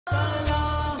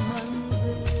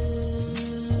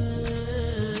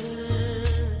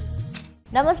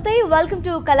Namaste, welcome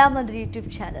to Kalamandir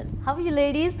YouTube channel. How are you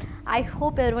ladies? I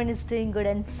hope everyone is doing good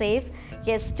and safe.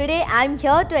 Yes, today I am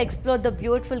here to explore the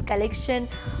beautiful collection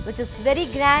which is very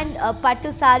grand,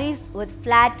 Pattu Sarees with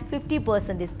flat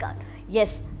 50% discount.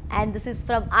 Yes, and this is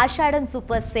from Ashadhan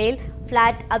Super Sale,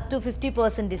 flat up to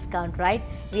 50% discount, right?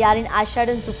 We are in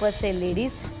Ashadhan Super Sale,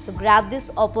 ladies. So grab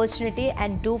this opportunity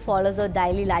and do follow our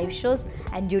daily live shows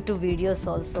and YouTube videos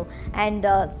also. And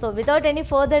so without any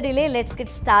further delay, let's get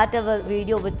start our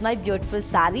video with my beautiful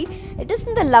saree. It is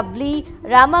in the lovely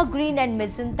Rama green and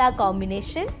magenta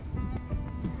combination.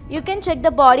 You can check the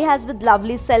body has with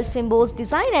lovely self-embossed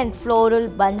design and floral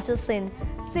bunches in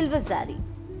silver saree.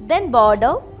 Then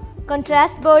border,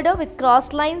 contrast border with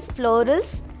cross lines,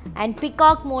 florals and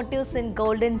peacock motifs in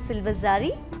golden silver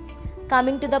saree.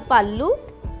 Coming to the pallu,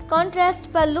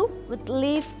 contrast pallu with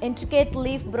intricate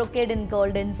leaf brocade in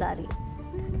golden saree.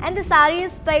 And the saree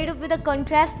is paired up with a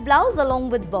contrast blouse along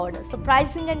with border. So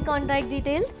pricing and contact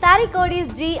details. Saree code is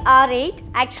GR8,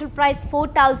 actual price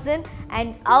 4,000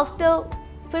 and after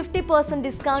 50%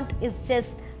 discount is just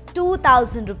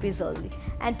 2,000 rupees only.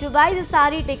 And to buy the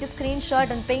saree, take a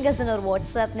screenshot and ping us in our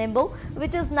WhatsApp number,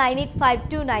 which is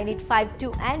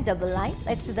 98529852 and 99.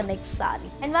 Let's see the next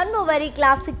saree. And one more very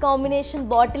classic combination,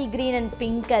 bottle green and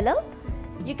pink color.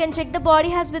 You can check the body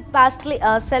has with pastel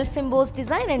self-embossed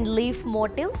design and leaf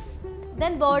motifs.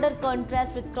 Then border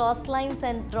contrast with cross lines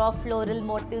and draw floral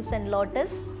motifs and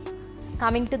lotus.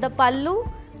 Coming to the pallu,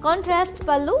 contrast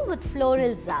pallu with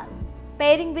floral zar.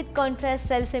 Pairing with contrast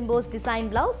self-embossed design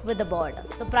blouse with the border.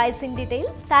 So pricing details.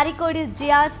 Saree code is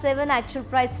GR7, actual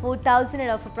price 4,000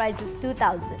 and offer price is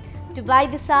 2,000. To buy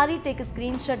the saree, take a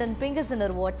screenshot and ping us in our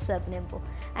WhatsApp number.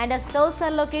 And our stores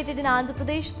are located in Andhra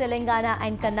Pradesh, Telangana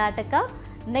and Karnataka.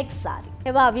 Next saree.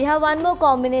 Wow, we have one more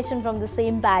combination from the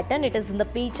same pattern. It is in the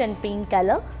peach and pink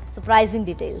color. So pricing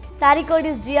details. Saree code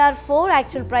is GR4,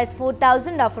 actual price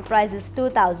 4,000, offer price is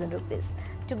 2,000 rupees.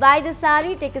 To buy the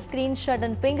saree, take a screenshot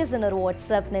and ping us in our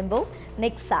WhatsApp number.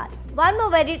 Next saree. One more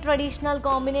very traditional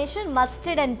combination,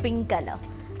 mustard and pink color.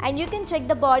 And you can check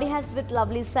the body has with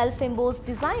lovely self-embossed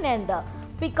design and the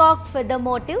peacock feather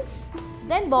motifs.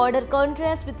 Then border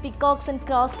contrast with peacocks and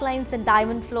cross lines and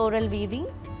diamond floral weaving.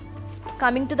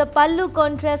 Coming to the pallu,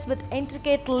 contrast with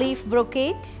intricate leaf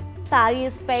brocade. Saree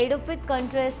is paired up with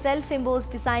contrast self-embossed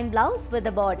design blouse with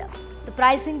the border. So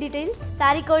pricing details.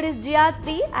 Saree code is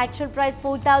GR3, actual price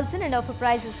 4,000 and offer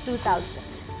price is 2,000.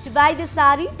 To buy the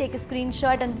saree, take a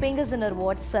screenshot and ping us in our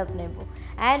WhatsApp number.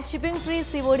 And shipping free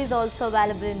COD is also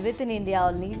available within India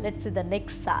only. Let's see the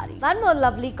next saree. One more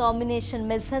lovely combination,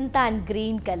 magenta and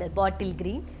green color, bottle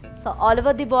green. So all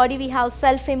over the body we have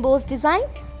self-embossed design,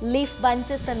 leaf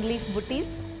bunches and leaf buttis.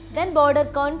 Then border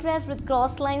contrast with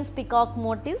cross lines, peacock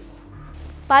motifs.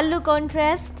 Pallu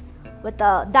contrast with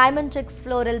a diamond checks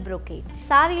floral brocade.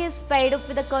 Saree is paired up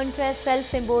with a contrast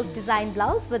self-embossed design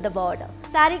blouse with the border.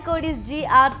 Saree code is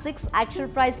GR6, actual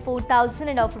price 4,000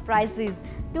 and offer price is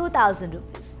 2,000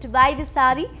 rupees. To buy the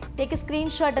saree, take a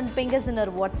screenshot and ping us in our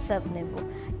WhatsApp number.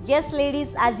 Yes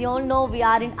ladies, as you all know, we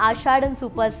are in Ashadhan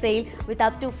Super Sale with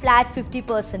up to flat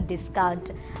 50% discount.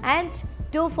 And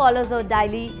do follow our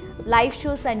daily live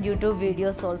shows and YouTube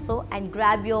videos also and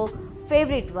grab your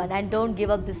favorite one and don't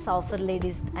give up this offer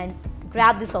ladies and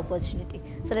grab this opportunity.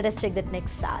 So let us check that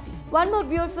next saree. One more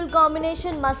beautiful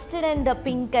combination, mustard and the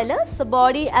pink color. So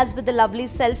body as with the lovely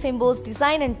self-embossed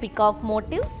design and peacock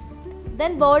motifs.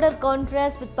 Then border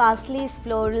contrast with parsleys,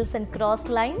 florals and cross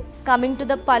lines. Coming to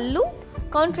the pallu,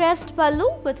 contrast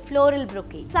pallu with floral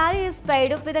brocade. Saree is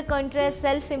paired up with a contrast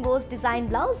self-embossed design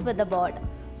blouse with the border.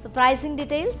 So pricing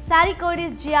details. Saree code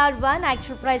is GR1,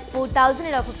 actual price 4,000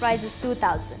 and offer price is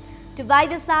 2,000. To buy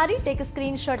the saree, take a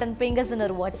screenshot and ping us in our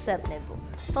WhatsApp number.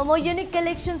 For more unique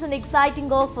collections and exciting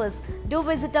offers, do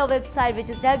visit our website which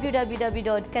is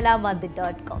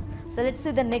www.kalamandir.com. So let's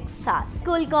see the next saree.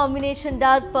 Cool combination,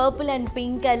 dark purple and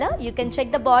pink color. You can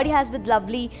check the body has with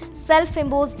lovely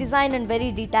self-embossed design and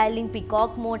very detailing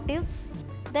peacock motifs.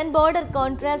 Then border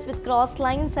contrast with cross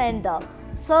lines and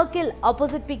circle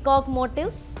opposite peacock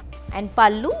motifs. And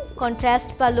pallu,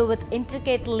 contrast pallu with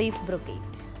intricate leaf brocade.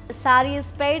 The saree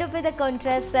is paired up with a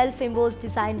contrast self-embossed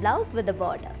design blouse with the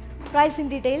border. Pricing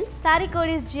details. Saree code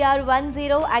is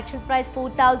GR10, actual price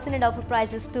 4,000 and offer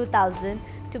price is 2,000.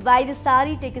 To buy the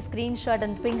saree, take a screenshot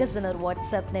and ping us in our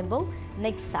WhatsApp number.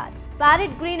 Next saree.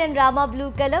 Parrot green and Rama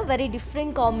blue color, very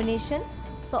different combination.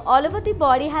 So all over the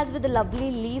body has with a lovely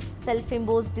leaf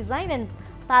self-embossed design and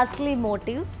pastel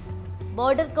motifs.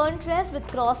 Border contrast with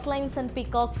cross lines and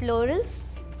peacock florals.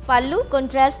 Pallu,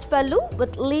 contrast pallu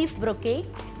with leaf brocade.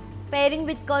 pairing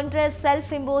with contrast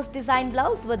self-embossed design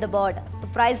blouse with the border. So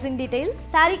pricing details,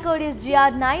 saree code is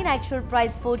GR9, actual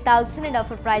price 4,000 and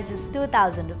offer price is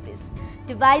 2,000 rupees.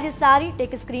 To buy this saree,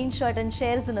 take a screenshot and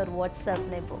share it in our WhatsApp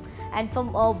number. And for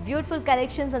more beautiful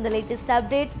collections and the latest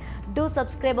updates, do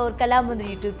subscribe our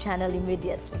Kalamandir YouTube channel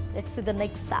immediately. Let's see the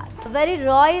next saree. A very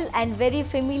royal and very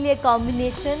familiar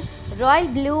combination, royal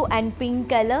blue and pink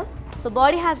color. So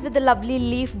body has with the lovely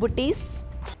leaf buttis.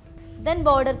 Then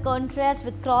border contrast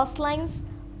with cross lines,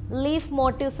 leaf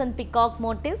motifs and peacock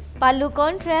motifs. Pallu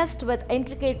contrast with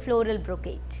intricate floral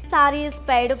brocade. Saree is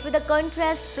paired up with a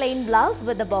contrast plain blouse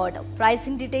with the border.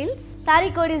 Pricing details.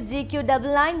 Saree code is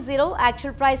GQ990,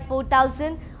 actual price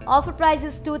 4,000, offer price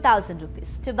is 2,000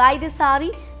 rupees. To buy this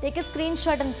saree, take a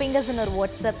screenshot and ping us in our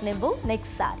WhatsApp number. Next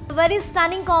saree. A very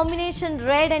stunning combination,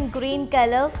 red and green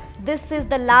color. This is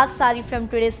the last saree from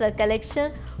today's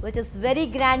collection, which is very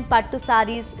grand Pattu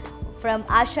Sarees from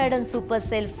Ashadhan Super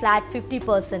Sale flat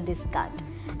 50% discount.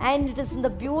 And it is in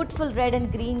the beautiful red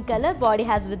and green color. Body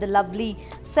has with the lovely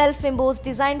self-embossed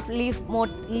design, leaf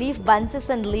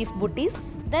bunches and leaf booties.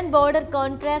 Then border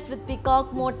contrast with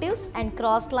peacock motifs and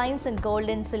cross lines in gold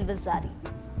and silver zari.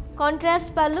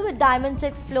 Contrast pallu with diamond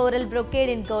checks floral brocade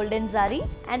in golden zari.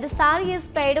 And the saree is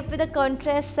paired up with a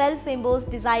contrast self-embossed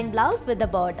design blouse with the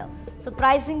border. So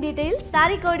pricing details,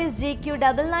 saree code is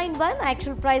GQ991,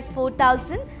 actual price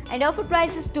 4,000 and offer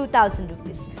price is 2,000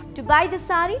 rupees. To buy the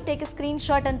saree, take a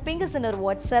screenshot and ping us in our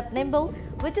WhatsApp number,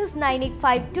 which is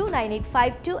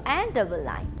 98529852 and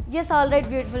 99. Yes, alright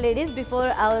beautiful ladies, before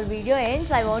our video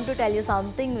ends, I want to tell you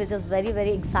something which is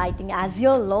very exciting. As you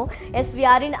all know, yes, we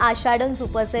are in Ashadhan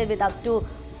Super Sale with up to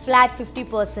flat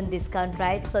 50% discount,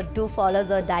 right? So do follow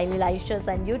our daily live shows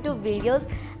and YouTube videos,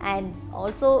 and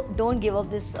also don't give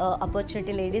up this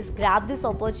opportunity ladies. Grab this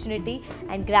opportunity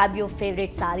and grab your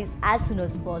favorite sarees as soon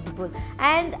as possible.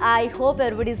 And I hope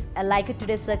everybody's liked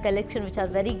today's collection, which are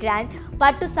very grand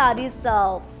Pattu Sarees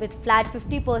with flat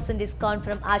 50% discount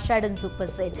from Ashadhan Super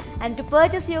Sale. And to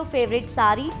purchase your favorite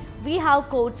saree, we have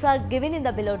codes are given in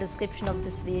the below description of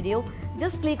this video.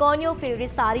 Just click on your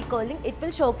favorite saree calling, it will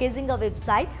showcasing a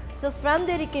website. So from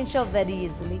there you can shop very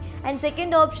easily. And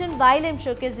second option, while I'm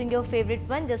showcasing your favorite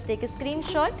one, just take a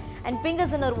screenshot and ping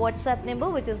us on our WhatsApp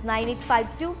number, which is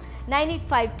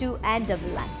 98529852 and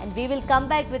 99. And we will come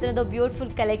back with another beautiful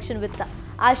collection with the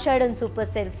Ashadhan Super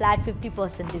Sale flat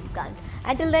 50% discount.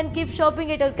 Until then, keep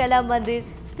shopping at our Kalamandir.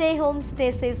 Stay home,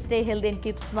 stay safe, stay healthy and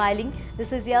keep smiling.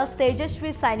 This is your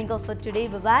Tejashwi signing off for today.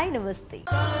 Bye bye. Namaste.